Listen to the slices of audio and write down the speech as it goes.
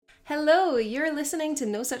Hello, you're listening to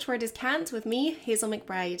No Such Word as Can't with me, Hazel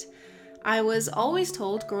McBride. I was always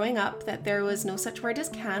told growing up that there was no such word as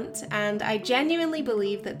can't, and I genuinely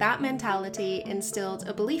believe that that mentality instilled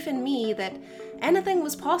a belief in me that anything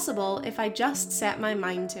was possible if I just set my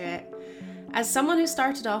mind to it. As someone who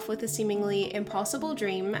started off with a seemingly impossible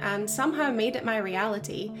dream and somehow made it my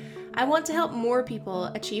reality, I want to help more people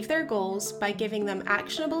achieve their goals by giving them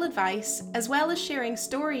actionable advice as well as sharing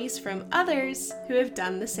stories from others who have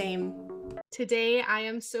done the same. Today, I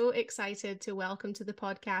am so excited to welcome to the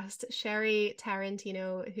podcast Shari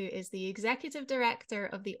Tarantino, who is the executive director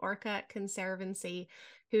of the Orca Conservancy,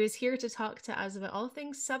 who is here to talk to us about all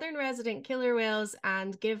things southern resident killer whales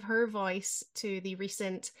and give her voice to the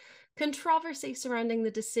recent controversy surrounding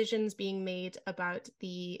the decisions being made about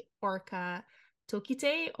the orca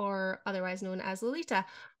Toki, or otherwise known as Lolita.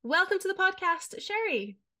 Welcome to the podcast,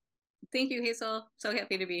 Shari. Thank you, Hazel. So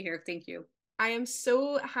happy to be here. Thank you. I am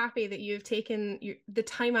so happy that you've taken the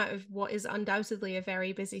time out of what is undoubtedly a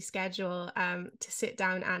very busy schedule to sit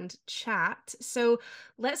down and chat. So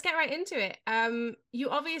let's get right into it. You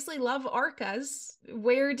obviously love orcas.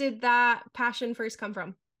 Where did that passion first come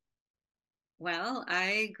from? Well,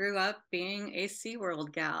 I grew up being a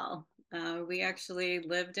SeaWorld gal. We actually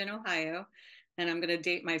lived in Ohio, and I'm going to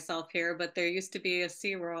date myself here, but there used to be a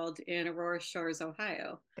SeaWorld in Aurora Shores,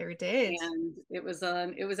 Ohio. There did. And it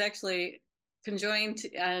was actually conjoined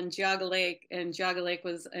on Geauga Lake, and Geauga Lake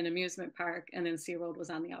was an amusement park, and then SeaWorld was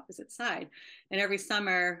on the opposite side. And every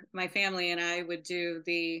summer, my family and I would do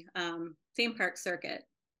the theme park circuit,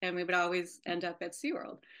 and we would always end up at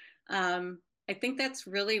SeaWorld. Um, I think that's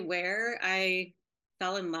really where I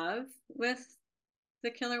fell in love with the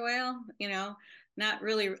killer whale, not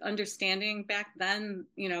really understanding back then,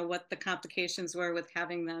 what the complications were with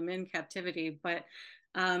having them in captivity. But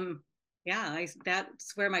um, yeah,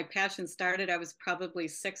 that's where my passion started. I was probably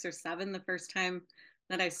 6 or 7 the first time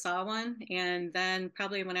that I saw one. And then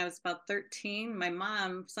probably when I was about 13, my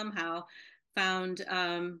mom somehow found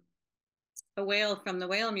a whale from the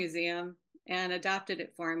Whale Museum and adopted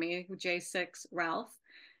it for me, J6 Ralph.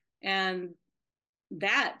 And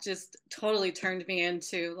that just totally turned me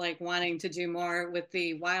into like wanting to do more with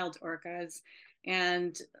the wild orcas.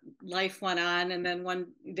 And life went on, and then one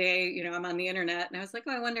day, I'm on the internet and I was like,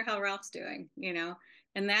 oh, I wonder how Ralph's doing.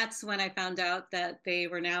 And that's when I found out that they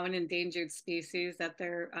were now an endangered species, that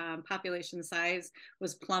their population size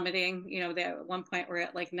was plummeting. They at one point were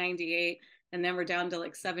at like 98, and then we're down to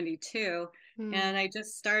like 72. Hmm. And I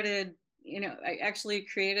just started, I actually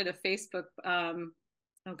created a Facebook,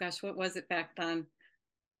 oh gosh, what was it back then?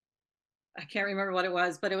 I can't remember what it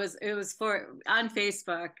was, but it was for on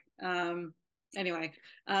Facebook. Anyway,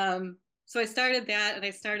 so I started that, and I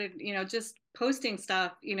started, just posting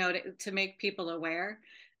stuff, to make people aware.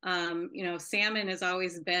 Salmon has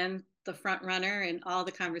always been the front runner in all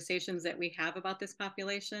the conversations that we have about this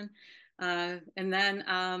population. And then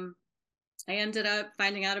I ended up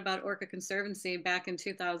finding out about Orca Conservancy back in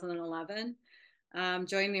 2011.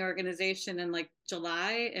 Joined the organization in like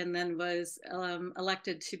July, and then was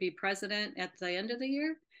elected to be president at the end of the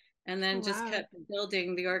year, and Oh, then just wow. kept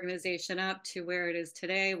building the organization up to where it is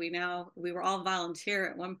today. We were all volunteer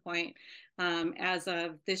at one point. As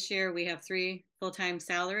of this year, we have 3 full-time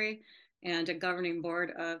salary and a governing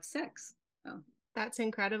board of 6. So, That's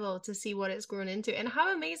incredible to see what it's grown into. And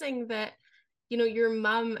how amazing that, your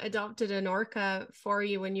mum adopted an orca for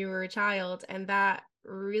you when you were a child, and that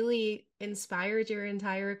really inspired your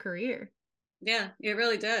entire career. yeah, it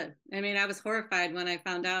really did. I mean, I was horrified when I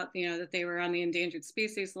found out, that they were on the endangered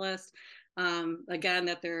species list. Again,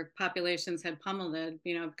 that their populations had pummeled,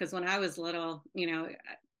 because when I was little, I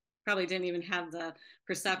probably didn't even have the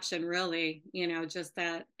perception really, just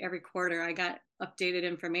that every quarter I got updated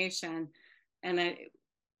information. And I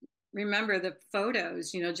remember the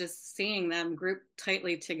photos, just seeing them grouped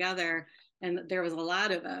tightly together, and there was a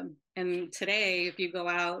lot of them. And today, if you go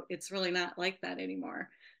out, it's really not like that anymore.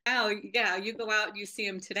 Now, yeah, you go out, you see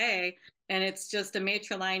them today, and it's just a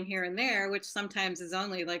matron line here and there, which sometimes is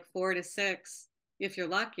only like 4 to 6 if you're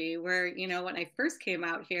lucky. Where, when I first came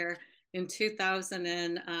out here in 2000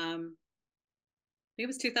 and it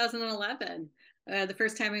was 2011. The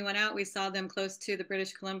first time we went out, we saw them close to the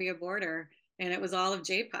British Columbia border, and it was all of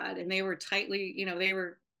J-Pod, and they were tightly, they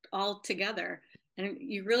were all together. And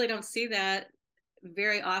you really don't see that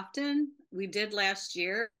very often. We did last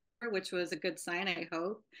year, which was a good sign, I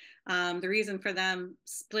hope. The reason for them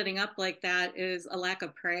splitting up like that is a lack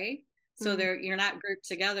of prey. So Mm, you're not grouped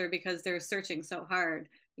together because they're searching so hard,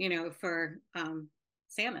 for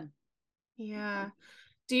salmon. yeah.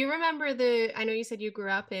 Do you remember I know you said you grew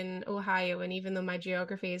up in Ohio, and even though my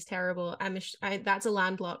geography is terrible, that's a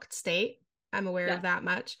landlocked state. I'm aware of Yeah, that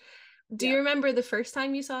much. Do you yeah. remember the first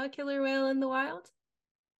time you saw a killer whale in the wild?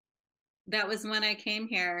 That was when I came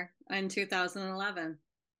here in 2011.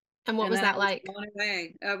 And what And was then I that was like? blown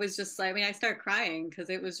away. I was just like, I mean, I started crying because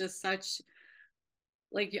it was just such,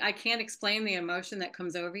 like, I can't explain the emotion that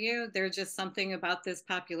comes over you. There's just something about this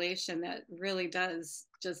population that really does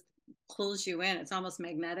just pulls you in. It's almost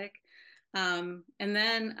magnetic. And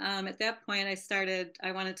then at that point,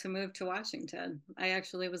 I wanted to move to Washington. I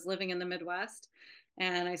actually was living in the Midwest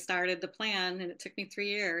and I started the plan, and it took me 3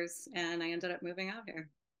 years, and I ended up moving out here.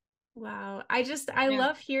 Wow. I Yeah.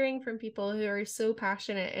 love hearing from people who are so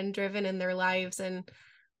passionate and driven in their lives and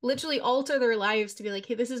literally alter their lives to be like,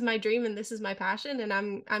 hey, this is my dream and this is my passion and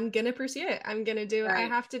I'm gonna pursue it. I'm gonna do what I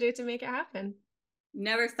Right. have to do to make it happen.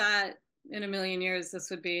 Never thought in a million years this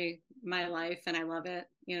would be my life, and I love it.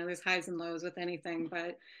 There's highs and lows with anything,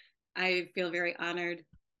 but I feel very honored,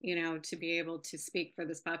 to be able to speak for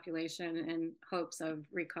this population in hopes of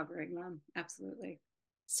recovering them. Absolutely.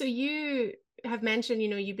 So you have mentioned,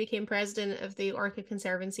 you became president of the Orca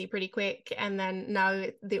Conservancy pretty quick, and then now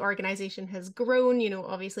the organization has grown,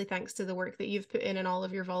 obviously thanks to the work that you've put in and all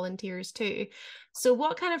of your volunteers too. So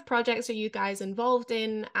what kind of projects are you guys involved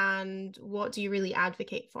in, and what do you really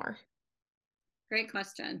advocate for? Great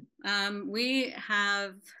question. We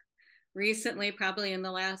have recently, probably in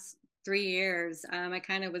the last 3 years, I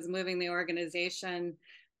kind of was moving the organization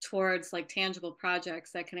towards like tangible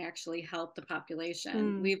projects that can actually help the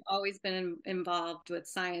population. Mm, We've always been involved with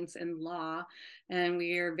science and law, and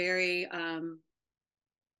we are very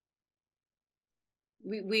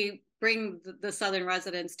we bring the Southern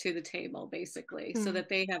residents to the table, basically, so mm, that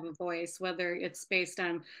they have a voice, whether it's based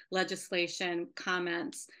on legislation,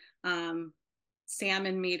 comments, um,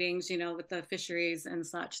 salmon meetings, with the fisheries and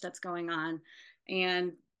such that's going on.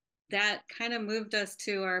 And that kind of moved us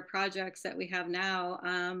to our projects that we have now.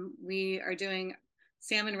 We are doing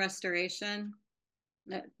salmon restoration.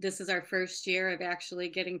 This is our first year of actually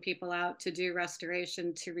getting people out to do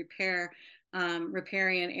restoration to repair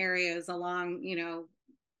riparian areas along,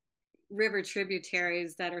 river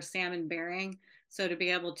tributaries that are salmon bearing. So to be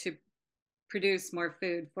able to produce more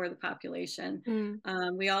food for the population.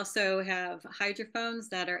 mm, We also have hydrophones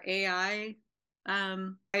that are AI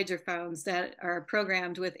hydrophones that are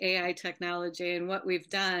programmed with AI technology. And what we've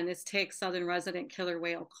done is take southern resident killer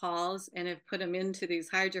whale calls and have put them into these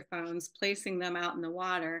hydrophones, placing them out in the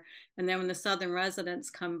water. And then when the southern residents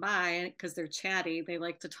come by, because they're chatty, they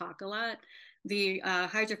like to talk a lot, the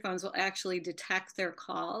hydrophones will actually detect their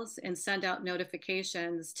calls and send out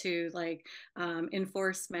notifications to like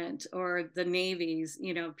enforcement or the navies,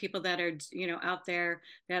 people that are, out there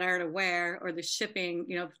that aren't aware, or the shipping,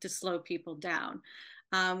 to slow people down.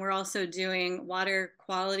 We're also doing water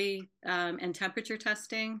quality and temperature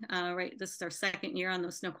testing. Right, this is our second year on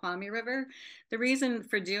the Snoqualmie River. The reason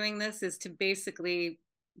for doing this is to basically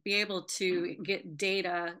be able to get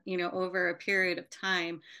data, over a period of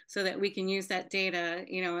time, so that we can use that data,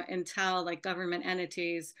 and tell like government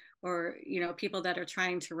entities or, people that are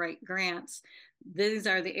trying to write grants, these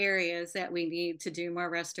are the areas that we need to do more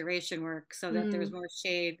restoration work so that there's mm, more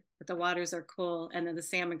shade, that the waters are cool, and then the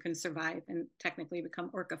salmon can survive and technically become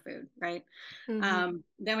orca food, right? mhm,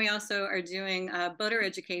 Then we also are doing boater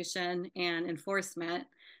education and enforcement.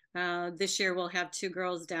 This year we'll have 2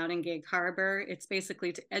 girls down in Gig Harbor. It's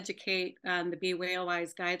basically to educate the Be Whale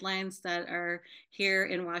Wise guidelines that are here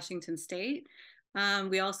in Washington State.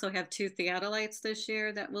 We also have 2 theodolites this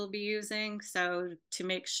year that we'll be using. So to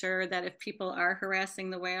make sure that if people are harassing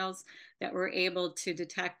the whales, that we're able to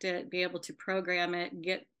detect it, be able to program it,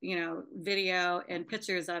 get, video and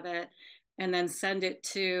pictures of it, and then send it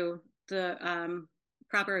to the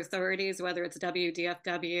proper authorities, whether it's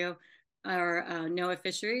WDFW or NOAA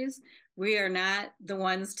Fisheries. We are not the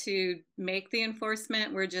ones to make the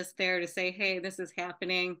enforcement. We're just there to say, hey, this is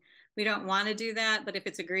happening. We don't want to do that, but if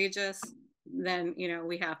it's egregious, then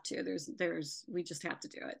we have to. We just have to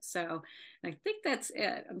do it. So I think that's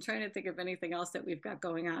it. I'm trying to think of anything else that we've got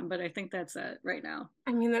going on, but I think that's it right now.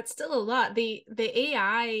 I mean, that's still a lot. The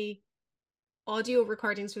AI audio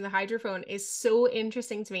recordings from the hydrophone is so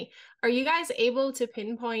interesting to me. Are you guys able to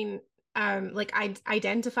pinpoint like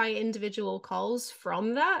identify individual calls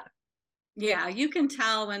from that? Yeah, you can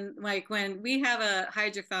tell when, like, when we have a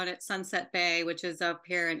hydrophone at Sunset Bay, which is up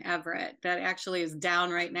here in Everett, that actually is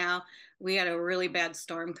down right now. We had a really bad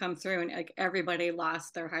storm come through, and like everybody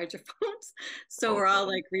lost their hydrophones, so we're all Oh,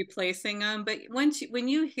 like replacing them. But when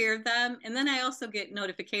you hear them, and then I also get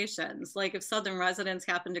notifications, like if Southern residents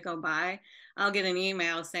happen to go by, I'll get an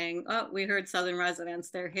email saying, "Oh, we heard Southern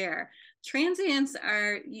residents; they're here." Transients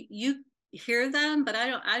are you hear them, but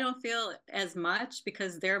I don't feel as much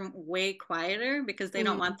because they're way quieter because they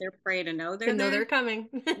don't mm, want their prey to know to they're know there. they're coming.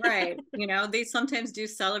 Right. They sometimes do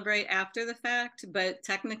celebrate after the fact, but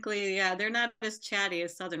technically, yeah, they're not as chatty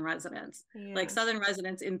as Southern residents. Like Yeah. Southern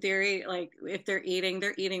residents, in theory, like if they're eating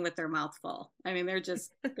with their mouth full. I mean,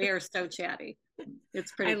 they are so chatty.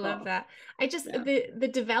 It's I pretty love cool. that. I just Yeah. the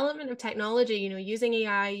development of technology, using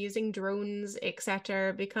AI, using drones,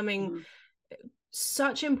 etc., becoming Mhm.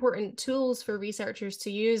 such important tools for researchers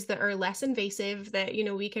to use that are less invasive, that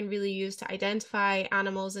we can really use to identify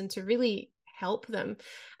animals and to really help them.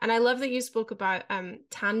 And I love that you spoke about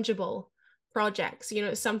tangible projects.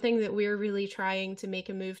 It's something that we're really trying to make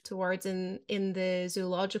a move towards in the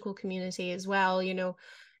zoological community as well.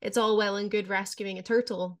 It's all well and good rescuing a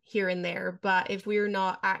turtle here and there, but if we're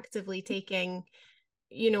not actively taking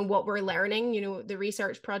what we're learning, the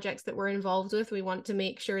research projects that we're involved with, we want to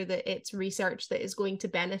make sure that it's research that is going to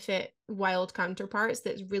benefit wild counterparts,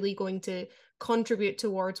 that's really going to contribute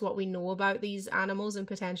towards what we know about these animals and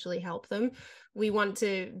potentially help them. We want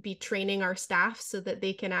to be training our staff so that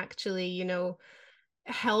they can actually,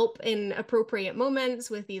 help in appropriate moments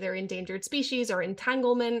with either endangered species or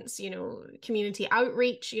entanglements, community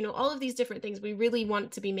outreach, all of these different things. We really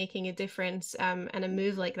want to be making a difference, and a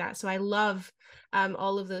move like that. So I love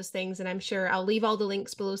all of those things. And I'm sure I'll leave all the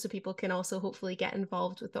links below so people can also hopefully get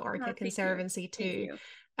involved with the Oh, Orca thank you. Conservancy Thank too, you.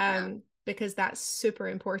 Yeah. because that's super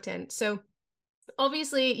important. So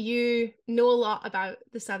obviously you know a lot about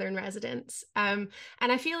the Southern residents. And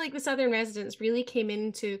I feel like the Southern residents really came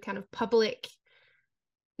into kind of public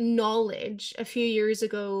knowledge a few years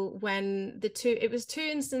ago when it was two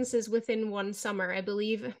instances within one summer, I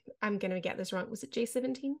believe. I'm going to get this wrong. Was it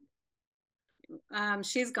J17?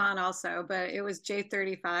 She's gone also, but it was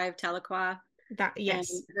J35 Tahlequah That, and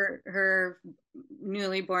yes. her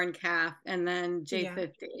newly born calf, and then Yeah.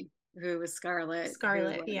 J50, who was Scarlet, who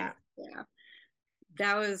Scarlet, was, yeah. yeah,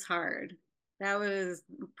 that was hard. That was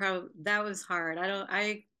hard.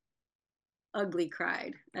 I ugly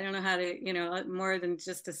cried. I don't know how to, more than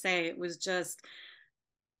just to say it was just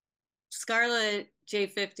Scarlet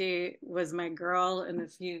J50 was my girl. And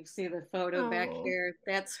if you see the photo back Oh, here,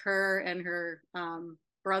 that's her and her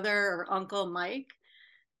brother or uncle Mike.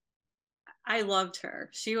 I loved her.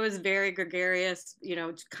 She was very gregarious,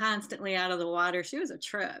 constantly out of the water. She was a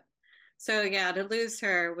trip. So yeah, to lose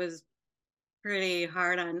her was pretty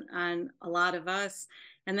hard on a lot of us.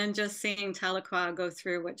 And then just seeing Tahlequah go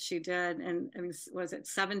through what she did, and I mean, was it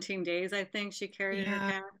 17 days? I think she carried her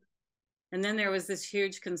yeah. calf. And then there was this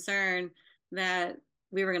huge concern that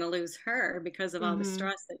we were going to lose her because of all the Mm-hmm.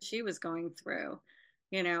 stress that she was going through,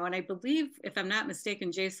 And I believe, if I'm not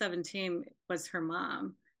mistaken, J17 was her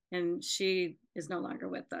mom, and she is no longer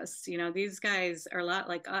with us. These guys are a lot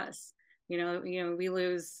like us. We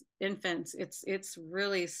lose infants. It's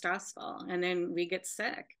really stressful, and then we get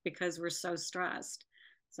sick because we're so stressed.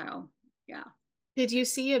 So, yeah. Did you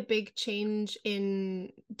see a big change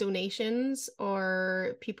in donations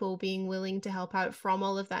or people being willing to help out from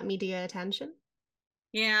all of that media attention?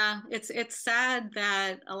 Yeah, it's sad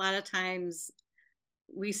that a lot of times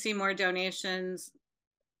we see more donations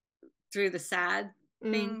through the sad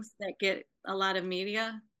Mm, things that get a lot of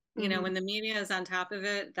media. mm-hmm. When the media is on top of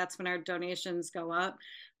it, that's when our donations go up.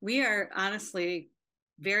 We are honestly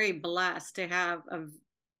very blessed to have an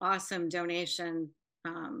awesome donation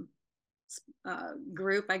um,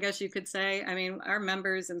 group, I guess you could say. I mean, our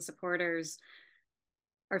members and supporters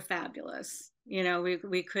are fabulous.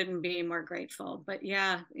 We couldn't be more grateful. But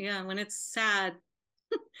yeah, yeah, when it's sad,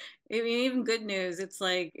 I mean, even good news, it's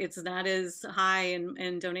like it's not as high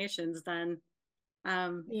in donations then.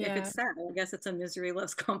 If Yeah. it's sad, I guess it's a misery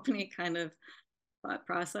loves company kind of thought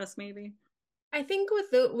process, maybe. I think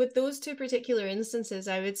with those two particular instances,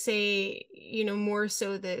 I would say, more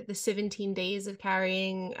so the 17 days of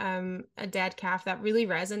carrying a dead calf, that really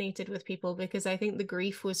resonated with people because I think the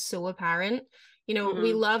grief was so apparent. We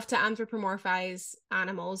Hmm. love to anthropomorphize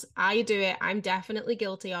animals. I do it. I'm definitely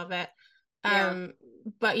guilty of it. Yeah, Um,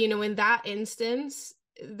 but in that instance,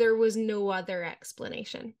 there was no other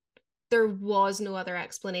explanation. There was no other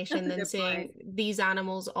explanation that's a than good point. saying these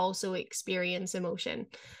animals also experience emotion.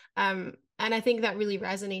 And I think that really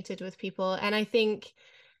resonated with people. And I think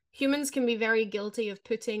humans can be very guilty of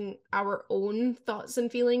putting our own thoughts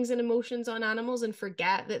and feelings and emotions on animals and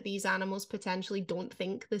forget that these animals potentially don't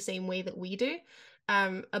think the same way that we do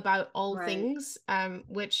about all Right. things,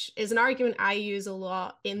 which is an argument I use a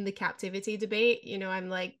lot in the captivity debate. You know, I'm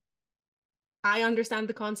like, I understand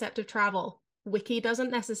the concept of travel. Wiki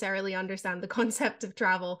doesn't necessarily understand the concept of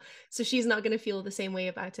travel, so she's not going to feel the same way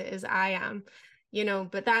about it as I am, you know,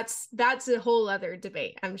 but that's a whole other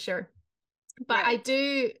debate, I'm sure. But I Right.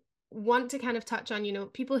 do want to kind of touch on,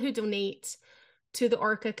 people who donate to the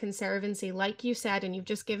Orca Conservancy, like you said, and you've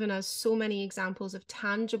just given us so many examples of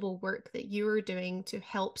tangible work that you are doing to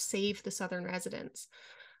help save the southern residents.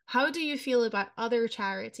 How do you feel about other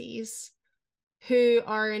charities who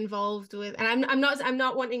are involved with, and I'm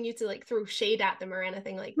not wanting you to like throw shade at them or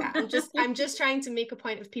anything like that. I'm just trying to make a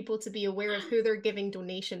point of people to be aware of who they're giving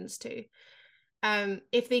donations to,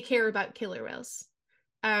 if they care about killer whales.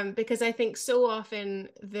 Because I think so often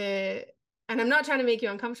and I'm not trying to make you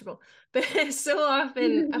uncomfortable, but so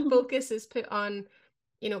often a focus is put on,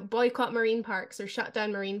 boycott marine parks or shut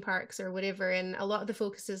down marine parks or whatever. And a lot of the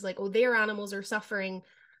focus is like, oh, their animals are suffering,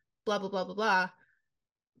 blah, blah, blah, blah, blah.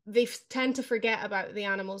 They tend to forget about the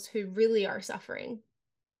animals who really are suffering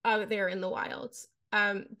out there in the wilds.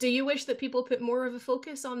 Do you wish that people put more of a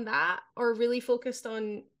focus on that or really focused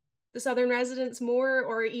on the southern residents more,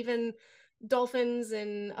 or even dolphins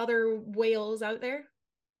and other whales out there?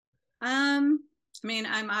 I mean,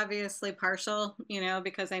 I'm obviously partial,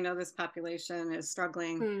 because I know this population is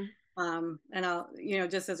struggling. Hmm. And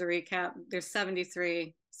just as a recap, there's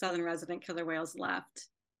 73 southern resident killer whales left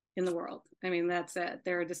in the world. I mean, that's it.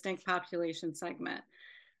 They're a distinct population segment.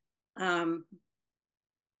 Um,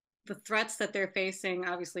 the threats that they're facing,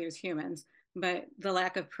 obviously, as humans, but the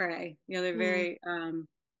lack of prey, they're Hmm. very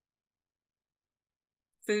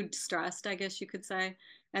food stressed, I guess you could say,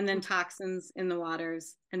 and then toxins in the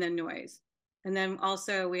waters, and then noise. And then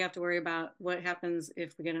also we have to worry about what happens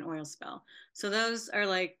if we get an oil spill. So those are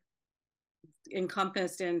like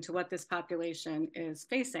encompassed into what this population is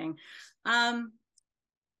facing. Um,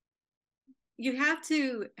 you have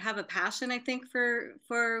to have a passion, I think, for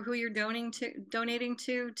who you're donating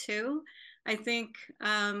to too. I think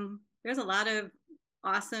there's a lot of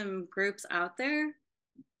awesome groups out there.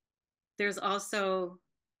 There's also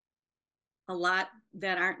a lot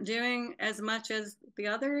that aren't doing as much as the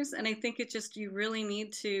others. And I think you really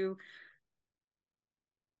need to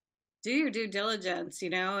do your due diligence,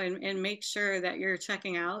 and make sure that you're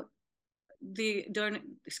checking out the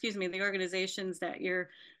organizations that you're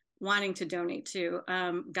wanting to donate to.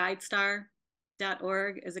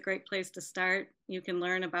 GuideStar.org is a great place to start. You can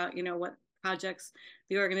learn about, what projects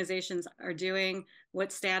the organizations are doing,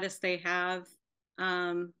 what status they have,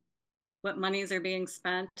 what monies are being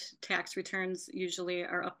spent. Tax returns usually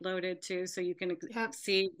are uploaded too, so you can Yeah,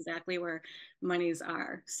 see exactly where monies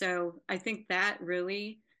are. So I think that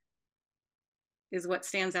really is what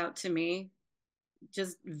stands out to me.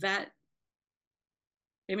 Just vet.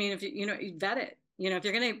 I mean, if you vet it. If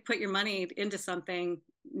you're going to put your money into something,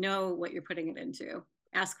 know what you're putting it into.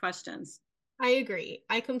 Ask questions. I agree.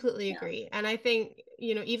 I completely Yeah. agree. And I think,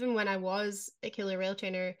 even when I was a killer whale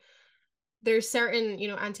trainer, there's certain,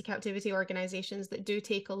 anti-captivity organizations that do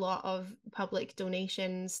take a lot of public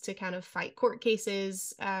donations to kind of fight court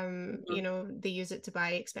cases. Mhm. They use it to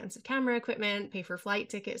buy expensive camera equipment, pay for flight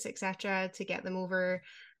tickets, etc., to get them over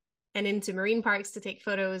and into marine parks to take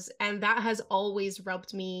photos. And that has always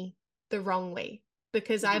rubbed me the wrong way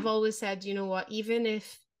because I've Mhm. always said, you know what, even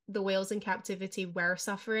if the whales in captivity were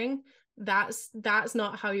suffering, that's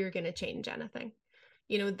not how you're going to change anything.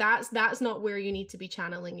 That's not where you need to be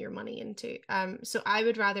channeling your money into. So I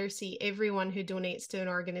would rather see everyone who donates to an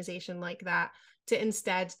organization like that to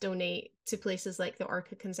instead donate to places like the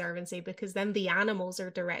Orca Conservancy, because then the animals are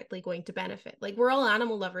directly going to benefit. Like, we're all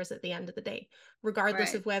animal lovers at the end of the day,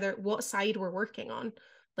 regardless Right. of what side we're working on.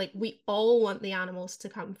 Like, we all want the animals to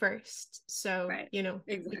come first. So, Right. we can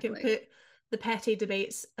Exactly. put the petty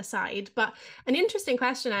debates aside. But an interesting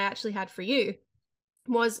question I actually had for you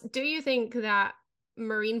was, do you think that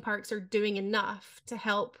marine parks are doing enough to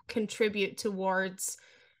help contribute towards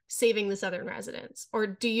saving the southern residents? Or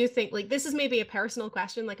do you think, like, this is maybe a personal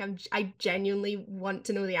question, like I genuinely want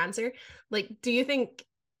to know the answer. Like, do you think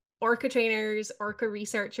orca trainers, orca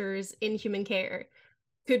researchers in human care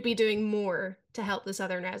could be doing more to help the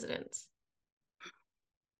southern residents?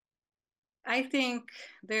 I think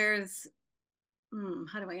there's,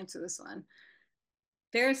 how do I answer this one?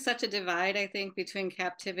 There's such a divide, I think, between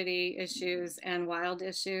captivity issues and wild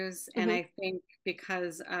issues. And Hmm. I think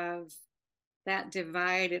because of that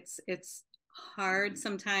divide, it's hard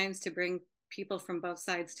sometimes to bring people from both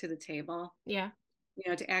sides to the table. Yeah.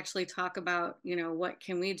 to actually talk about, what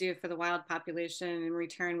can we do for the wild population, in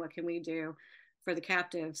return, what can we do for the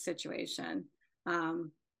captive situation.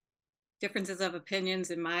 Um, Differences of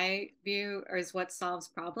opinions, in my view, is what solves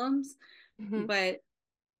problems. Mm-hmm. But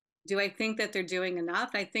do I think that they're doing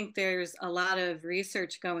enough? I think there's a lot of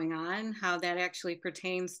research going on how that actually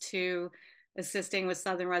pertains to assisting with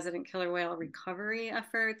southern resident killer whale recovery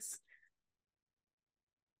efforts.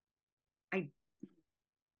 I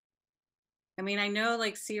I mean, I know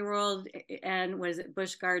like SeaWorld and was it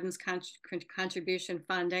Busch Gardens contribution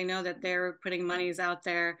fund. I know that they're putting monies out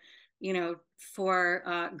there, for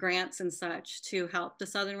grants and such to help the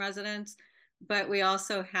southern residents. But we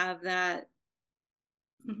also have that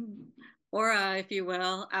aura, if you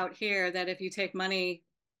will, out here that if you take money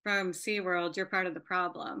from SeaWorld, you're part of the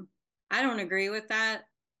problem. I don't agree with that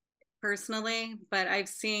personally, but I've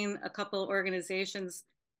seen a couple organizations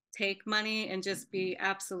take money and just be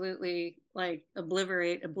absolutely like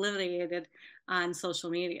obliterated on social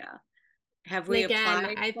media. Have And we again,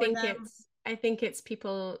 applied for them? I think it's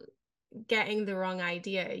people getting the wrong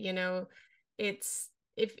idea, you know. It's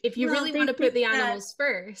if you Well, really want they to think put the that, animals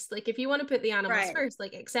first, like if you want to put the animals right. first,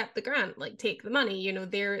 like accept the grant, like take the money, you know,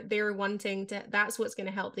 they're wanting to, that's what's going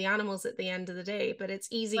to help the animals at the end of the day, but it's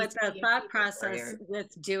easy But to the be a thought people process warrior.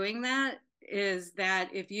 with doing that is that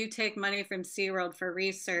if you take money from SeaWorld for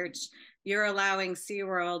research, you're allowing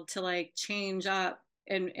SeaWorld to like change up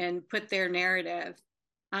and put their narrative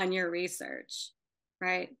on your research,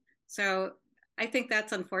 right? So I think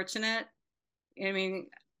that's unfortunate. I mean,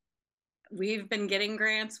 we've been getting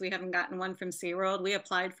grants. We haven't gotten one from SeaWorld. We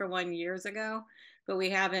applied for one years ago, but we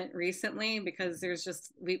haven't recently because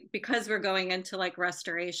because we're going into like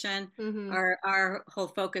restoration. Hmm. Our whole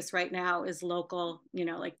focus right now is local,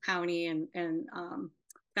 like county and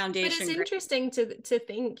But it's foundation grant. interesting to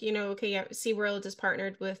think, you know, okay, yeah, SeaWorld is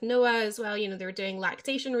partnered with NOAA as well. You know, they're doing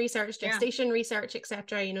lactation research, Yeah, gestation research,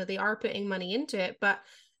 etc. You know, they are putting money into it. But,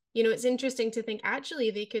 you know, it's interesting to think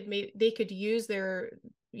actually they could use their,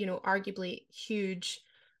 you know, arguably huge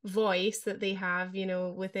voice that they have, you know,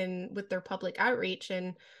 with their public outreach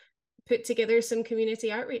and put together some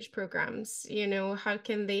community outreach programs. You know, how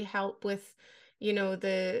can they help with, you know,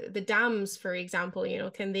 the dams, for example? You know,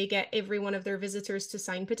 can they get every one of their visitors to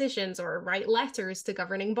sign petitions or write letters to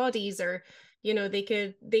governing bodies? Or, you know, they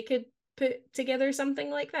could put together something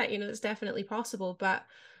like that. You know, it's definitely possible. But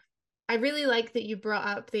I really like that you brought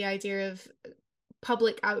up the idea of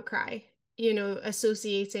public outcry, you know,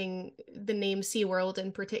 associating the name SeaWorld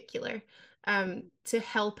in particular, to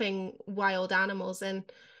helping wild animals. And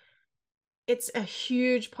it's a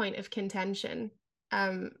huge point of contention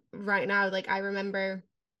right now. Like I remember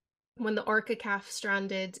when the orca calf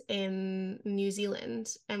stranded in New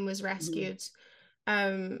Zealand and was mm-hmm. rescued.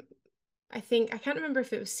 Um, I can't remember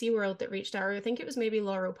if it was SeaWorld that reached out, or I think it was maybe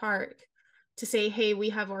Laurel Park to say, hey, we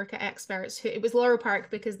have orca experts who, it was Laurel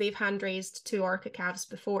Park because they've hand raised two orca calves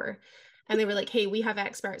before. And they were like, hey, we have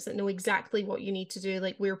experts that know exactly what you need to do.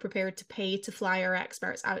 Like, we're prepared to pay to fly our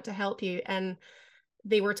experts out to help you. And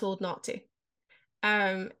they were told not to.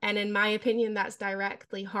 And in my opinion, that's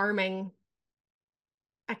directly harming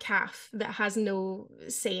a calf that has no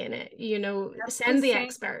say in it. You know, That's the send the same.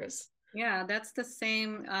 experts. Yeah, that's the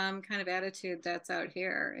same kind of attitude that's out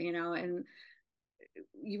here, and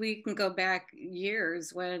we can go back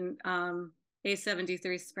years when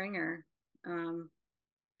A73 Springer um,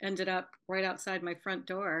 ended up right outside my front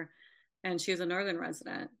door, and she's a northern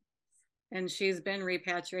resident, and she's been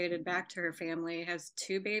repatriated back to her family. Has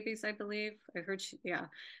two babies, I believe. I heard yeah.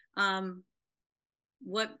 Um,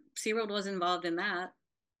 what SeaWorld was involved in that,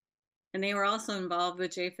 and they were also involved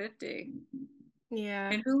with J50.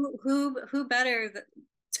 Yeah. And who better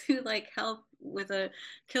to like help with a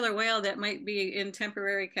killer whale that might be in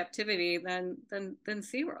temporary captivity than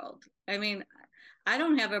SeaWorld? I mean, I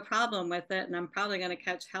don't have a problem with it, and I'm probably going to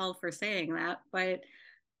catch hell for saying that, but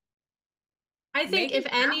I think make it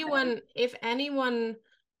happen. if anyone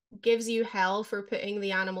gives you hell for putting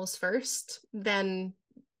the animals first, then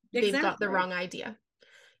they've got the Exactly. wrong idea.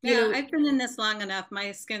 You Yeah, know, I've been in this long enough.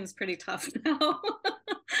 My skin's pretty tough now.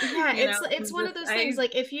 yeah, it's I'm one of just those things I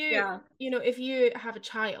like if you, yeah, you know, if you have a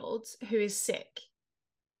child who is sick,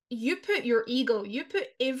 you put your ego, you put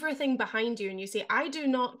everything behind you and you say, I do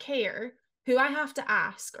not care who I have to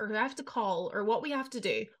ask or who I have to call or what we have to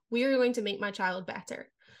do. We are going to make my child better.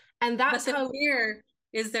 And but that's the how, fear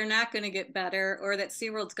is they're not going to get better, or that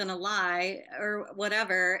SeaWorld's going to lie or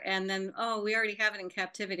whatever, and then, oh, we already have it in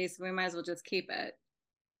captivity, so we might as well just keep it.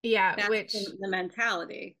 yeah, That's which, the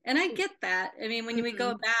mentality. And I get that. I mean, when we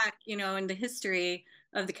go mhm. back, in the history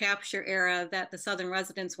of the capture era that the Southern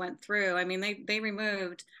residents went through, I mean, they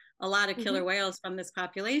removed a lot of killer Mm-hmm. whales from this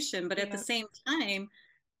population. But at the Yeah. same time,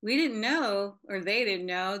 we didn't know, or they didn't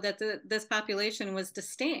know, that this population was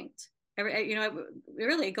distinct.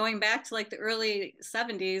 Really going back to like the early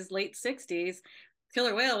 70s, late 60s,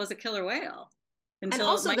 killer whale was a killer whale And until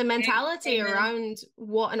also the Michael James mentality came in. around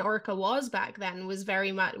what an orca was back then was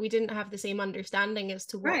very much, we didn't have the same understanding as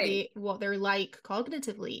to Right, what they're like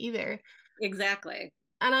cognitively either. exactly.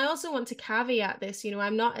 And I also want to caveat this,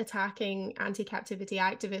 I'm not attacking anti-captivity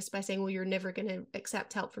activists by saying, well, you're never going to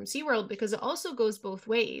accept help from SeaWorld, because it also goes both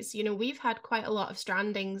ways. We've had quite a lot of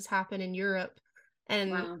strandings happen in Europe,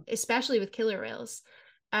 and Wow. especially with killer whales.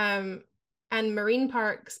 Um, and marine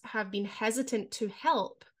parks have been hesitant to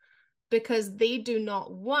help because they do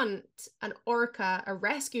not want an orca, a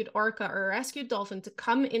rescued orca or a rescued dolphin to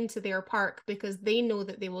come into their park, because they know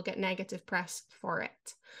that they will get negative press for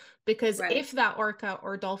it. Because Right. if that orca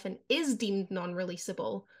or dolphin is deemed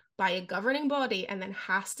non-releasable by a governing body and then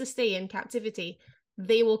has to stay in captivity,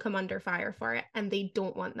 they will come under fire for it, and they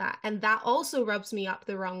don't want that. And that also rubs me up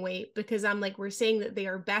the wrong way, because I'm like, we're saying that they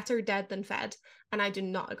are better dead than fed, and I do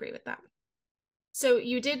not agree with that. So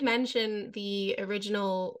you did mention the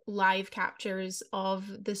original live captures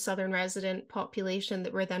of the southern resident population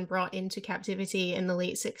that were then brought into captivity in the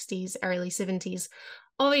late 60s, early 70s.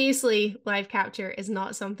 Obviously, live capture is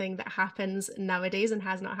not something that happens nowadays and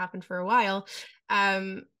has not happened for a while.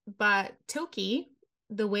 But Toki,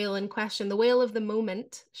 the whale in question, the whale of the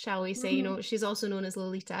moment, shall we say, Mm-hmm. she's also known as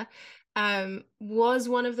Lolita, was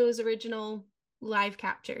one of those original live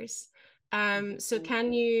captures. So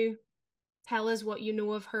can you tell us what you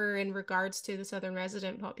know of her in regards to the southern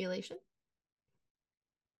resident population?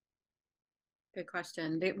 Good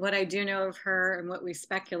question. What I do know of her and what we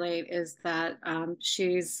speculate is that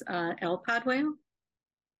she's El Pod whale.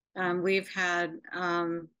 We've had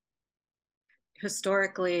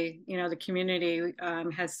historically, the community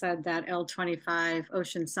has said that L25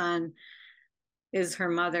 Ocean Sun is her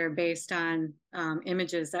mother based on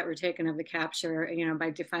images that were taken of the capture, by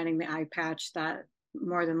defining the eye patch, that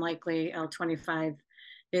more than likely L25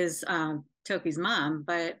 is Toki's mom.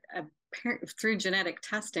 But through genetic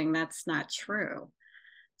testing, that's not true.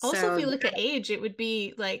 Also, if So, you look at age, it would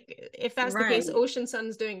be like, if that's the case, right, Ocean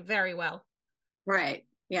Sun's doing very well. right.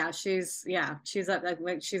 She's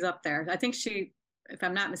up there. I think she, if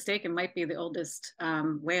I'm not mistaken, might be the oldest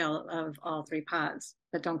whale of all three pods,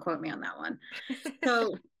 but don't quote me on that one.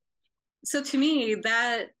 So, so to me,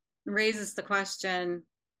 that raises the question: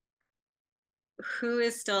 who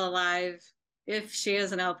is still alive if she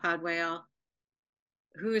is an L pod whale?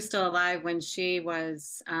 Who is still alive when she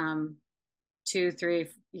was 2, 3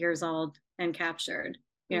 years old and captured?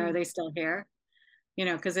 Are Mm. they still here?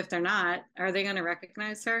 Because if they're not, are they going to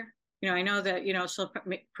recognize her? I know that, she'll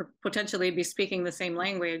potentially be speaking the same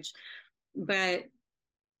language, but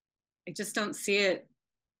I just don't see it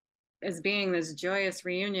as being this joyous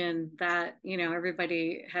reunion that,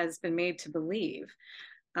 everybody has been made to believe.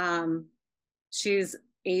 Um, she's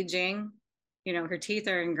aging, her teeth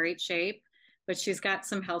are in great shape, but she's got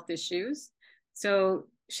some health issues. So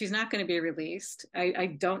she's not going to be released.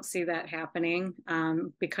 I don't see that happening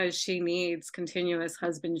because she needs continuous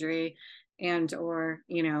husbandry and or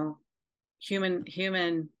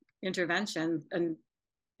human intervention and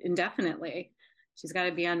indefinitely. She's got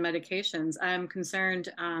to be on medications. I'm concerned.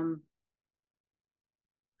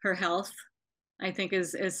 Her health, I think,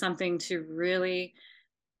 is something to really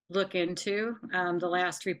look into. The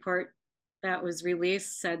last report that was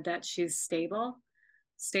released said that she's stable.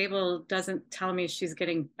 Stable doesn't tell me she's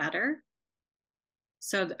getting better.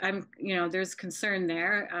 So there's concern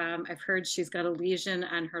there. I've heard she's got a lesion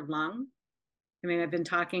on her lung. I mean, I've been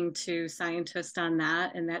talking to scientists on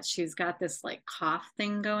that, and that she's got this like cough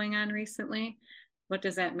thing going on recently. What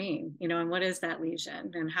does that mean? And what is that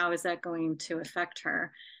lesion, and how is that going to affect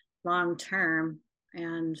her long term?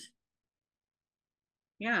 And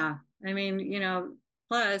yeah, I mean,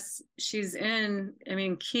 plus I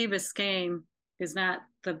mean, Key Biscayne is not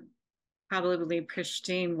the probably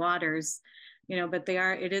pristine waters, but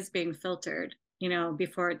it is being filtered,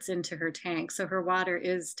 before it's into her tank. So her water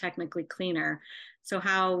is technically cleaner. So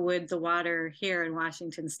how would the water here in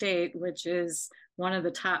Washington State, which is one of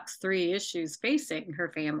the top three issues facing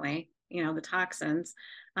her family, the toxins,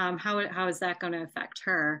 how is that going to affect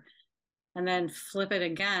her? And then flip it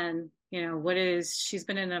again, she's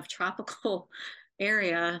been in a tropical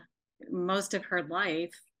area most of her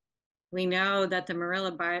life. We know that the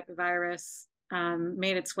Marilla virus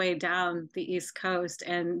made its way down the East Coast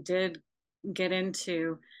and did get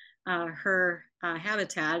into her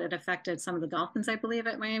habitat. It affected some of the dolphins, I believe,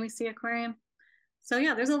 at Miami Sea Aquarium. So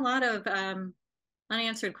yeah, there's a lot of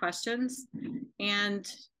unanswered questions. And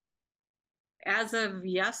as of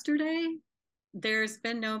yesterday, there's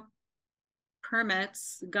been no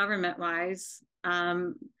permits government wise.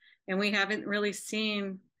 And we haven't really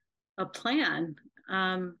seen a plan.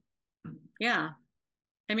 Yeah.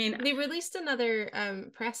 I mean, They released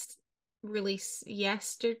another press release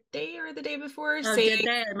yesterday or the day before oh, did saying,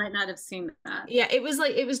 they? I might not have seen that. yeah, it was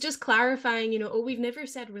like it was just clarifying, oh, we've never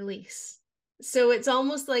said release. So it's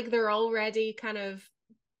almost like they're already kind of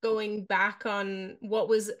going back on what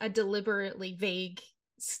was a deliberately vague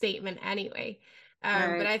statement anyway. But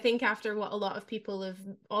Right. I think after what a lot of people have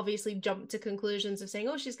obviously jumped to conclusions of saying,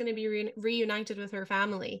 oh, she's going to be reunited with her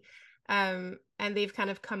family. And they've kind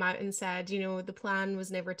of come out and said, the plan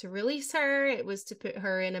was never to release her, it was to put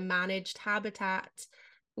her in a managed habitat,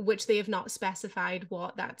 which they have not specified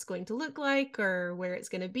what that's going to look like or where it's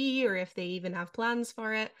going to be or if they even have plans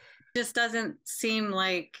for it. Just doesn't seem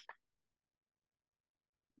like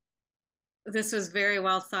this was very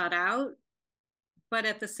well thought out. But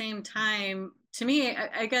at the same time, to me,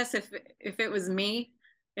 I guess if it was me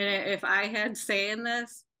and if I had say in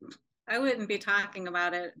this, I wouldn't be talking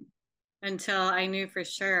about it until I knew for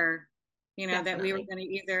sure, that we were Definitely. going to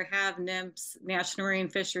either have NIMS, National Marine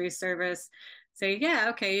Fisheries Service, say, yeah,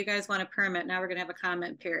 okay, you guys want a permit. Now we're going to have a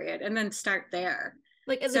comment period and then start there.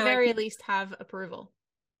 Like at the So I very think, least have approval.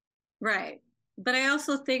 right. But I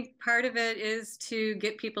also think part of it is to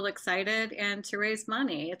get people excited and to raise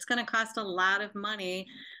money. It's going to cost a lot of money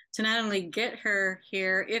to not only get her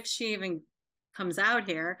here, if she even comes out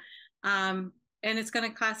here, and it's going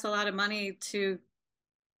to cost a lot of money to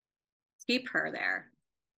keep her there.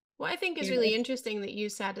 What I think is You know, really interesting that you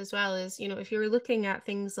said as well is, if you're looking at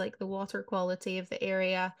things like the water quality of the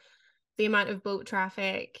area, the amount of boat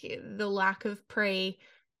traffic, the lack of prey,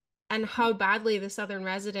 and how badly the southern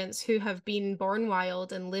residents who have been born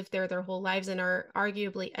wild and lived there their whole lives and are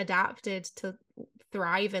arguably adapted to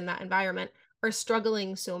thrive in that environment are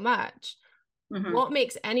struggling so much. mm-hmm. What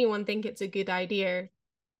makes anyone think it's a good idea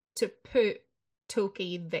to put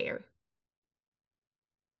Toki there?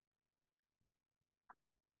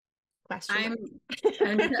 Question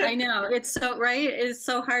I'm, mark. I know it's so right. It's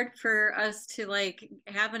so hard for us to like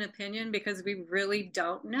have an opinion because we really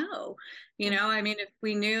don't know. I mean, if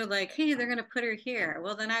we knew like, hey, they're going to put her here,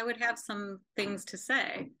 well, then I would have some things to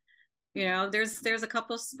say. There's a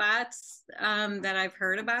couple spots that I've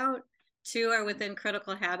heard about. Two are within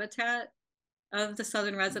critical habitat of the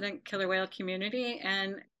southern resident killer whale community,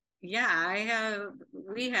 and yeah,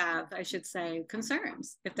 we have, I should say,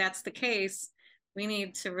 concerns. If that's the case, we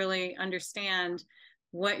need to really understand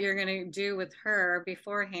what you're going to do with her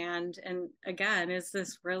beforehand. And again, is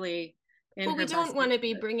this really in Well, we her don't best want to be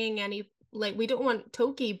interest? bringing any, like, we don't want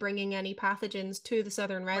Toki bringing any pathogens to the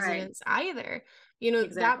southern Right, residents either. That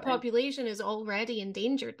exactly. population is already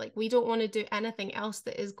endangered. Like, we don't want to do anything else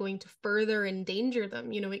that is going to further endanger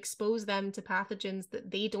them, expose them to pathogens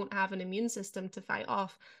that they don't have an immune system to fight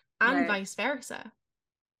off, and Right. vice versa.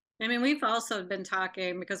 I mean, we've also been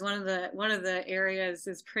talking because one of the areas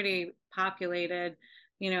is pretty populated,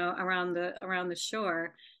 around the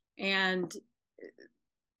shore, and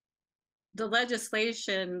the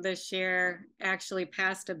legislation this year actually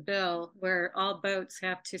passed a bill where all boats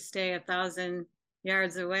have to stay 1,000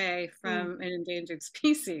 yards away Mm. from an endangered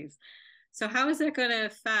species. So how is that going to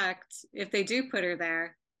affect if they do put her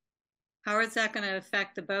there? How is that going to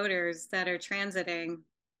affect the boaters that are transiting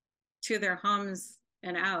to their homes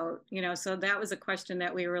and out? So that was a question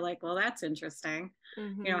that we were like, well, that's interesting.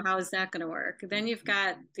 Hmm. How is that going to work? Then you've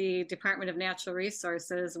got the Department of Natural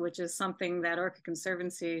Resources, which is something that Orca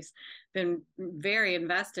Conservancy's been very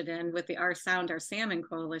invested in with the Our Sound, Our Salmon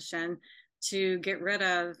Coalition to get rid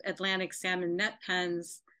of Atlantic salmon net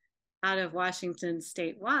pens out of Washington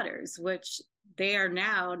state waters, which they are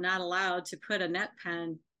now not allowed to put a net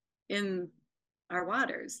pen in our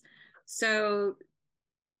waters. So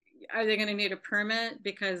are they going to need a permit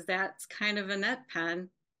because that's kind of a net pen?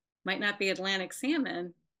 Might not be Atlantic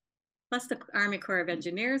salmon. Plus, the Army Corps of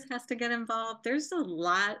Engineers has to get involved. There's a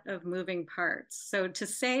lot of moving parts. So to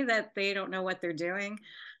say that they don't know what they're doing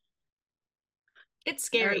It's or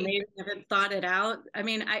scary. maybe haven't thought it out, I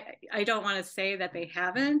mean, I don't want to say that they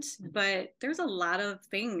haven't, but there's a lot of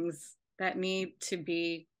things that need to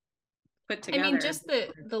be put I mean, together. just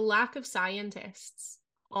the lack of scientists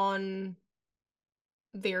on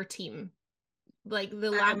their team, like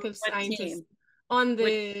the lack of What scientists team? on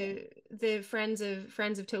Which the Friends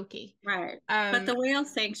of Toki. Right. But Um, the Whale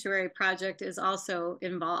Sanctuary Project is also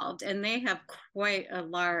involved, and they have quite a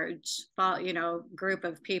large, group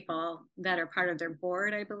of people that are part of their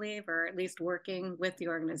board, I believe, or at least working with the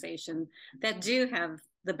organization that do have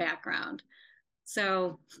the background.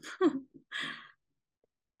 So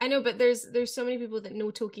I know, but there's so many people that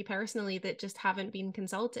know Toki personally that just haven't been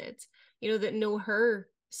consulted, that know her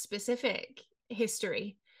specific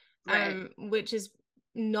history, Right. which is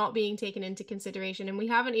not being taken into consideration. And we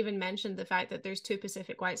haven't even mentioned the fact that there's two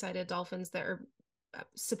Pacific white-sided dolphins that are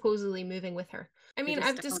supposedly moving with her. I They mean, just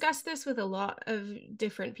I've don't. discussed this with a lot of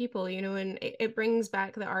different people, and it brings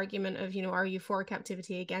back the argument of, are you for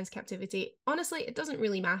captivity, against captivity? Honestly, it doesn't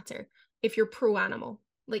really matter if you're pro animal.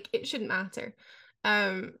 Like, it shouldn't matter.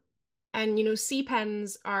 Um, and sea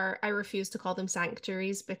pens are, I refuse to call them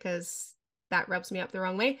sanctuaries because that rubs me up the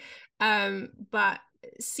wrong way. But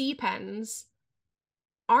sea pens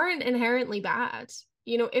aren't inherently bad.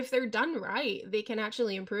 If they're done right, they can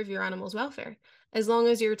actually improve your animal's welfare. As long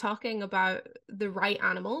as you're talking about the right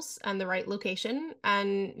animals and the right location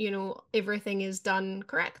and, everything is done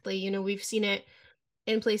correctly. We've seen it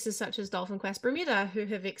in places such as Dolphin Quest Bermuda, who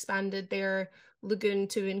have expanded their lagoon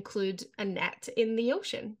to include a net in the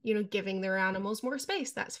ocean, giving their animals more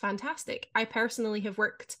space. That's fantastic. I personally have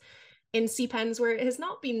worked in sea pens where it has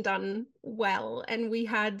not been done well, and we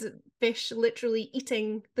had fish literally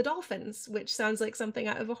eating the dolphins, which sounds like something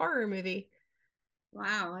out of a horror movie.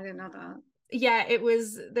 Wow, I didn't know that. Yeah,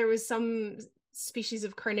 there was some species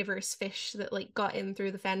of carnivorous fish that like got in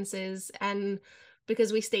through the fences, and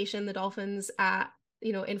because we stationed the dolphins at,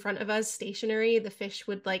 in front of us stationary, the fish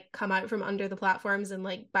would like come out from under the platforms and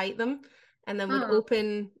like bite them, and then would Oh,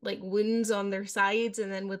 open like wounds on their sides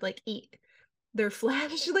and then would like eat their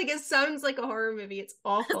flesh. Like, it sounds like a horror movie. It's that's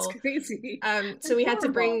awful. crazy. So That's we had to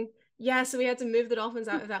horrible. bring, yeah, so we had to move the dolphins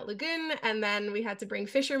out of that lagoon, and then we had to bring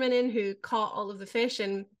fishermen in who caught all of the fish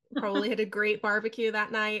and probably had a great barbecue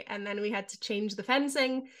that night. And then we had to change the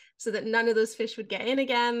fencing so that none of those fish would get in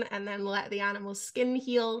again, and then let the animal's skin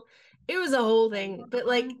heal. It was a whole thing. But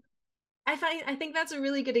like, I think that's a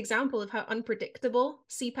really good example of how unpredictable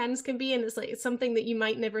sea pens can be. And it's like it's something that you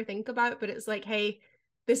might never think about, but it's like, hey,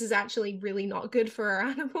 this is actually really not good for our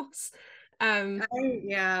animals. Um,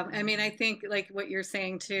 Yeah, I mean, I think like what you're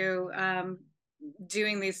saying too,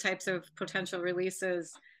 doing these types of potential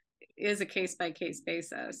releases is a case by case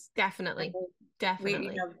basis. I Definitely. mean,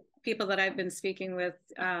 Definitely. people that I've been speaking with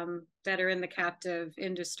that are in the captive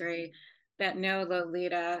industry that know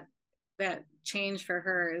Lolita, that change for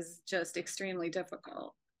her is just extremely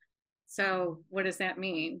difficult. So, what does that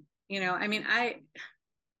mean? I mean, I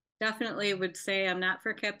definitely would say I'm not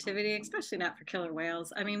for captivity, especially not for killer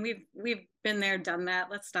whales. I mean, we've been there, done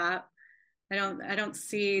that. Let's stop. I don't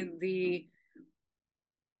see the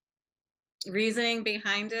reasoning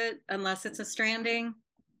behind it unless it's a stranding.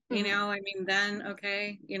 Hmm. I mean, then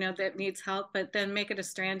okay, that needs help, but then make it a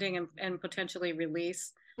stranding and potentially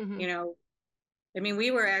release. Hmm. You know, I mean,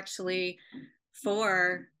 we were actually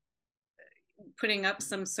for putting up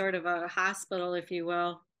some sort of a hospital, if you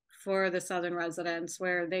will, for the southern residents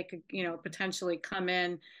where they could, potentially come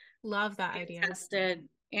in, Love that get idea. tested,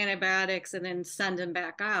 antibiotics, and then send them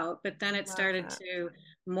back out. But then it Love started that. to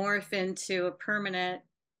morph into a permanent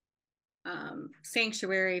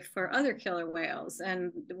sanctuary for other killer whales.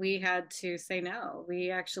 And we had to say no.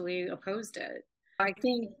 We actually opposed it. I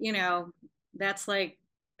think, that's like,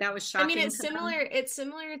 that was I mean, shocking to them. it's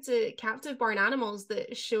similar to captive born animals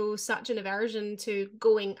that show such an aversion to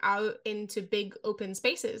going out into big open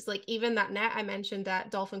spaces. Like even that net I mentioned at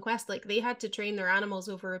Dolphin Quest, like they had to train their animals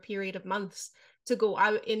over a period of months to go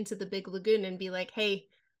out into the big lagoon and be like, hey,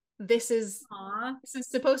 this is Aw. this is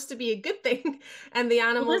supposed to be a good thing. And the Well,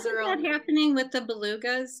 animals wasn't are that all, happening with the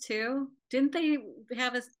belugas too? Didn't they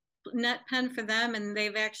have a net pen for them and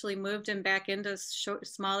they've actually moved them back into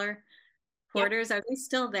smaller yep, quarters? Are they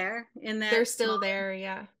still there in they're that small? still there,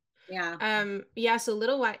 yeah. Yeah. Yeah, so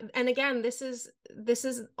little white, and again, this is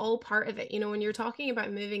all part of it. When you're talking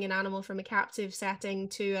about moving an animal from a captive setting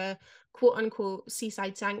to a quote unquote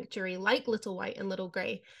seaside sanctuary like Little White and Little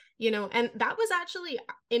Gray, and that was actually,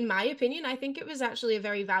 in my opinion, I think it was actually a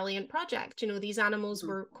very valiant project. These animals Mhm.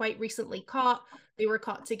 were quite recently caught, they were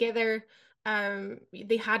caught together.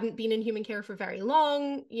 They hadn't been in human care for very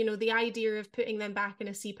long. The idea of putting them back in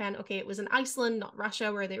a sea pen, okay, it was in Iceland, not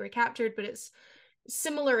Russia, where they were captured, but it's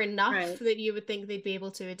similar enough Right. that you would think they'd be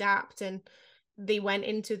able to adapt. And they went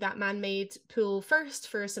into that man-made pool first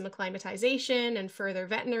for some acclimatization and further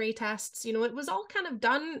veterinary tests. It was all kind of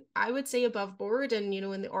done, I would say, above board and,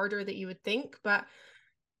 in the order that you would think. But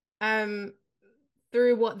um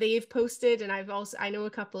through what they've posted, and I know a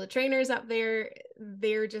couple of trainers up there,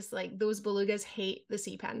 they're just like, those belugas hate the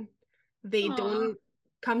sea pen. They Aw. don't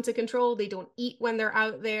come to control, they don't eat when they're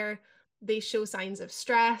out there, they show signs of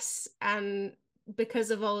stress, and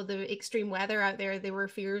because of all the extreme weather out there, there were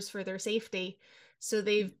fears for their safety. So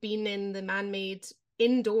they've been in the man-made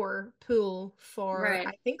indoor pool for, Right.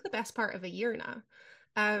 I think, the best part of a year now.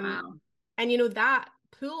 Um, Wow. and that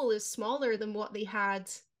pool is smaller than what they had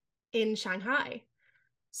in Shanghai.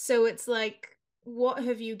 So it's like, what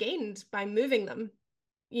have you gained by moving them?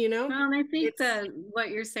 You know, Well, and I think it's that what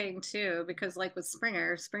you're saying too, because like with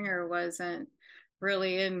Springer wasn't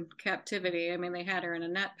really in captivity. I mean, they had her in a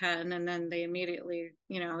net pen, and then they immediately,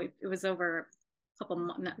 it was over a couple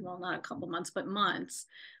months, well, not a couple months, but months,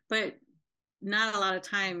 but not a lot of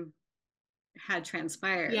time had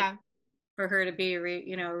transpired yeah. for her to be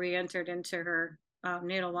re-entered into her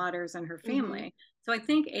natal waters and her Hmm. family. So I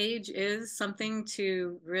think age is something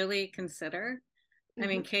to really consider. I Hmm.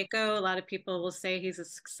 mean, Keiko, a lot of people will say he's a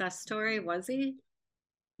success story. Was he?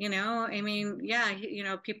 I mean,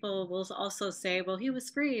 yeah, people will also say, well, he was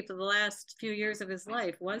free for the last few years of his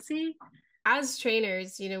life. Was he? As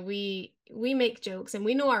trainers, we make jokes and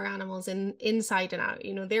we know our animals inside and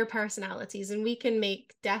out, their personalities, and we can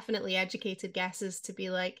make definitely educated guesses to be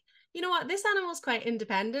like, you know what, this animal's quite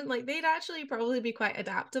independent, like they'd actually probably be quite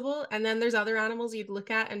adaptable. And then there's other animals you'd look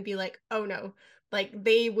at and be like, oh no, like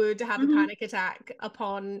they would have a Hmm. panic attack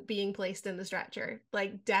upon being placed in the stretcher.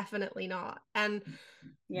 Like definitely not. And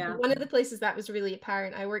Yeah. one of the places that was really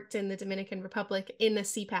apparent, I worked in the Dominican Republic in a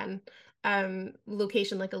sea pen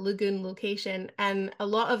location, like a lagoon location, and a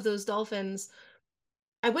lot of those dolphins,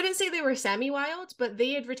 I wouldn't say they were semi-wild, but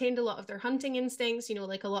they had retained a lot of their hunting instincts.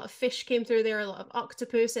 Like a lot of fish came through there, a lot of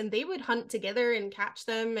octopus, and they would hunt together and catch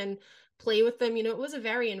them and play with them. It was a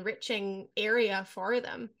very enriching area for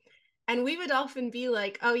them. And we would often be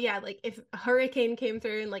like, oh yeah, like if a hurricane came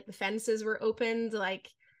through and like the fences were opened, like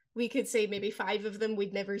we could say maybe five of them,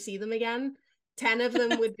 we'd never see them again. 10 of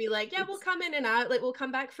them would be like, yeah, we'll come in and out, like we'll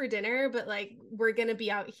come back for dinner, but like we're gonna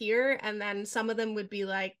be out here. And then some of them would be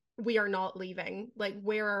like, we are not leaving. Like,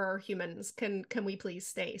 where are our humans? Can we please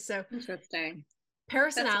stay? So Interesting. That's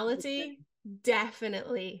personality interesting.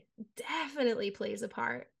 definitely plays a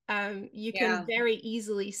part. You can Yeah. very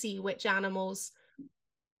easily see which animals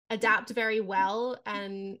adapt very well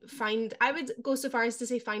and I would go so far as to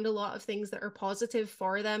say find a lot of things that are positive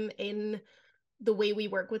for them in the way we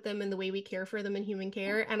work with them and the way we care for them in human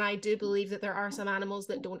care. And I do believe that there are some animals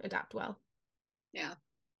that don't adapt well. Yeah.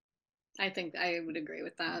 I think I would agree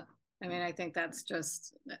with that. I mean, I think that's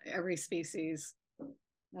just every species.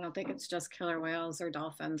 I don't think it's just killer whales or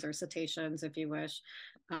dolphins or cetaceans, if you wish.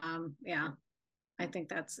 Yeah, I think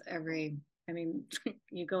that's I mean,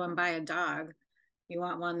 you go and buy a dog, you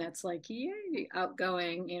want one that's like, yay,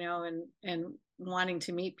 outgoing, and wanting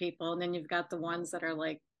to meet people. And then you've got the ones that are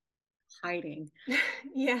like hiding.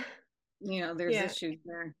 Yeah. There's Yeah. issues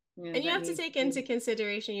there, And you that have to need to take be into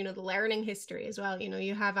consideration, the learning history as well.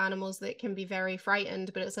 You have animals that can be very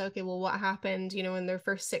frightened, but it's like, okay, well, what happened, in their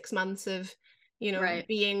first 6 months of, right,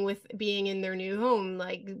 being in their new home?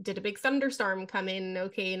 Like, did a big thunderstorm come in?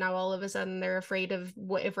 Okay, now all of a sudden they're afraid of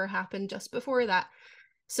whatever happened just before that.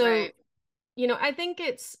 So, right. I think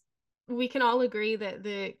we can all agree that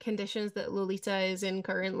the conditions that Lolita is in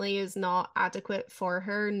currently is not adequate for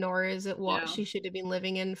her, nor is it what No, she should have been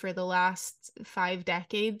living in for the last 5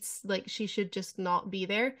 decades. Like, she should just not be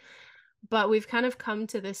there. But we've kind of come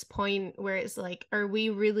to this point where it's like, are we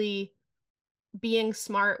really being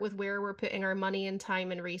smart with where we're putting our money and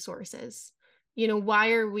time and resources?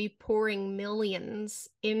 Why are we pouring millions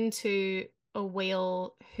into a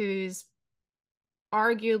whale who's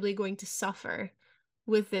arguably going to suffer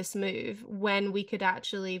with this move when we could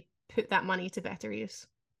actually put that money to better use?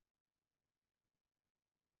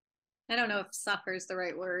 I don't know if suffer is the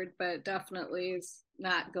right word, but definitely is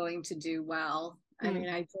not going to do well. I Mm. mean,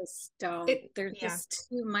 I just don't, It, there's yeah. just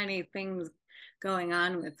too many things going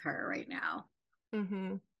on with her right now.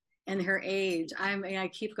 Hmm. And her age, I mean, I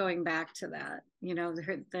keep going back to that,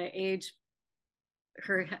 the age,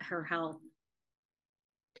 her health.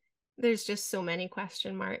 There's just so many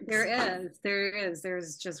question marks.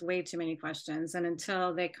 There's just way too many questions. And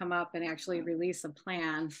until they come up and actually release a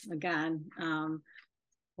plan again,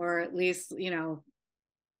 or at least,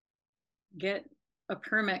 get a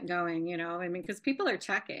permit going, I mean, because people are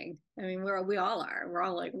checking. I mean, we all are. We're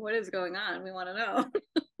all like, what is going on? We want to know,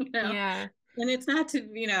 you know. Yeah, And it's not to,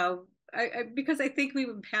 because I think we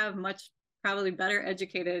would have much probably better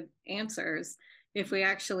educated answers if we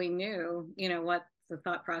actually knew, what the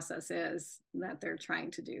thought process is that they're trying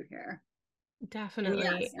to do here. And yes,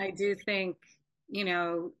 definitely. I do think, you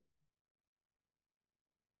know,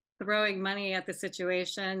 throwing money at the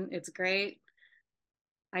situation, it's great.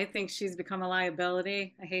 I think she's become a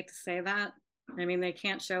liability. I hate to say that. I mean, they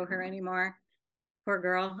can't show her anymore. Poor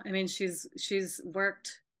girl. I mean, she's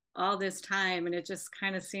worked all this time, and it just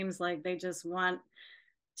kind of seems like they just want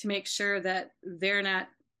to make sure that they're not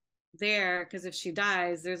there, because if she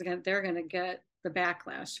dies, they're gonna get the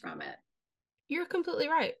backlash from it. You're completely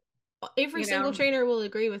right. Every You single know? trainer will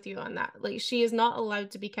agree with you on that. Like, she is not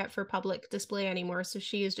allowed to be kept for public display anymore, so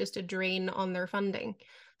she is just a drain on their funding.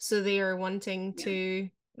 So they are wanting Yeah. to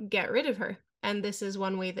get rid of her, and this is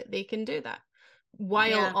one way that they can do that, while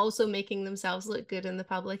Yeah. also making themselves look good in the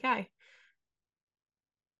public eye.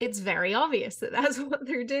 It's very obvious that that's what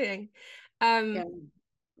they're doing. Yeah.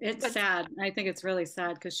 It's But sad. I think it's really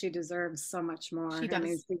sad because she deserves so much she more. I mean,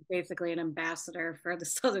 does. she's basically an ambassador for the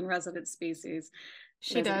southern resident species,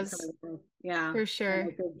 She resident does, killer whale. Yeah. for And sure.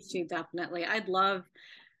 I think she definitely, I'd love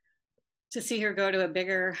to see her go to a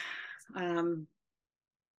bigger um,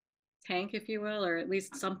 tank, if you will, or at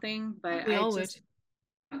least something. But We all would.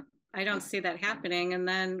 I don't see that happening. And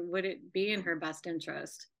then would it be in her best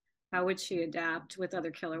interest? How would she adapt with other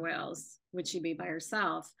killer whales? Would she be by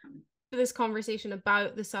herself? For this conversation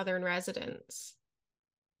about the southern residents,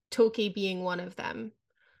 Toki being one of them.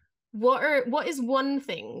 What is one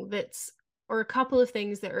thing that's, or a couple of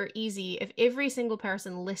things that are easy, if every single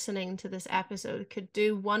person listening to this episode could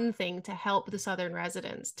do one thing to help the southern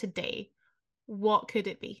residents today, what could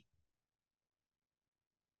it be?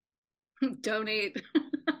 Donate.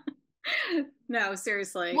 No,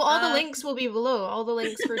 seriously. Well, all the links will be below. All the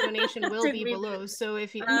links for donation will Didn't be mean below. So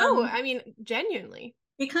if you, no, um, I mean, genuinely.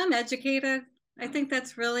 become educated. I think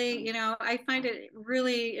that's really, I find it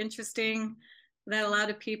really interesting that a lot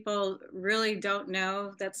of people really don't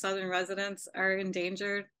know that southern residents are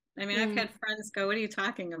endangered. I mean, I've Mm, had friends go, "What are you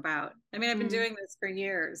talking about?" I mean, I've been mm, doing this for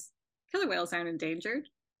years. Killer whales aren't endangered.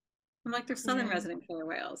 I'm like, they're southern yeah. resident killer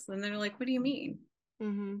whales. And they're like, "What do you mean?"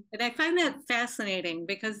 Hmm. And I find that fascinating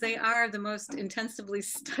because they are the most intensively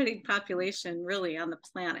studied population really on the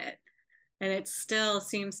planet. And it still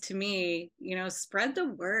seems to me, spread the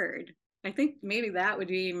word. I think maybe that would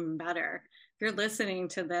be even better. If you're listening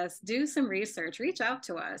to this, do some research, reach out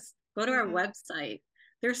to us, go to our Yeah. website.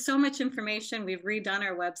 There's so much information. We've redone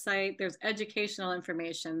our website. There's educational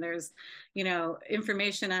information. There's,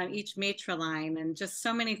 information on each matriline and just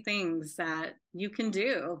so many things that you can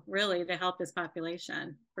do really to help this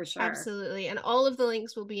population for sure. Absolutely. And all of the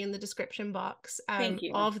links will be in the description box Thank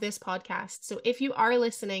you. of this podcast. So if you are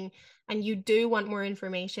listening and you do want more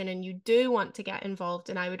information and you do want to get involved,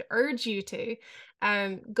 and I would urge you to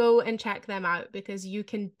go and check them out because you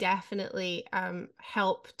can definitely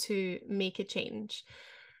help to make a change.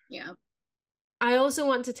 Yeah. I also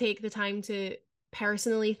want to take the time to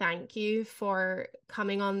personally thank you for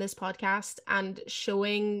coming on this podcast and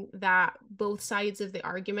showing that both sides of the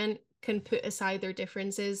argument can put aside their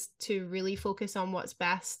differences to really focus on what's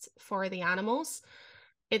best for the animals.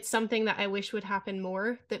 It's something that I wish would happen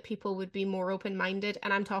more, that people would be more open-minded.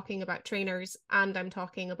 And I'm talking about trainers and I'm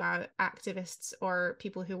talking about activists or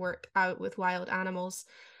people who work out with wild animals.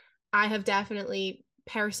 I have definitely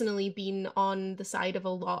personally been on the side of a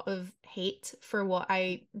lot of hate for what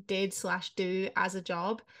I did slash do as a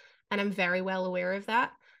job, and I'm very well aware of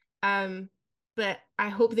that. Um, but I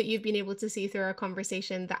hope that you've been able to see through our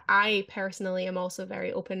conversation that I personally am also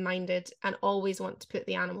very open-minded and always want to put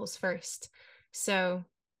the animals first. So,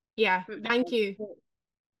 yeah, thank you.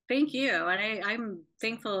 Thank you. And I'm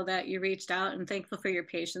thankful that you reached out and thankful for your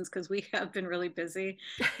patience because we have been really busy.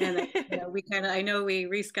 And, I know we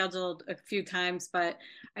rescheduled a few times, but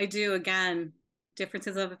I do, again,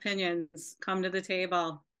 differences of opinions, come to the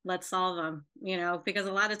table, let's solve them, because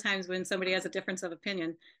a lot of times when somebody has a difference of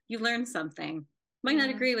opinion, you learn something. Might not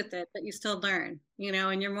Yeah, agree with it, but you still learn,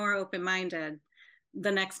 and you're more open-minded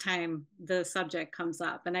the next time the subject comes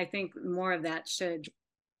up. And I think more of that should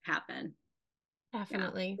happen. Yeah,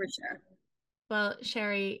 definitely. for sure. Well,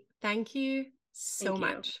 Shari, thank you so Thank you.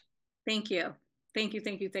 much. Thank you. Thank you.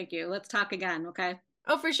 Thank you. Thank you. Let's talk again. Okay.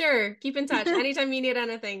 Oh, for sure. Keep in touch. Anytime you need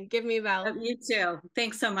anything, give me a bell. You too.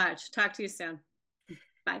 Thanks so much. Talk to you soon.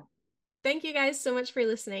 Bye. Thank you guys so much for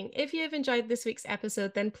listening. If you have enjoyed this week's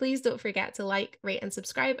episode, then please don't forget to like, rate, and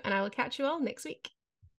subscribe, and I will catch you all next week.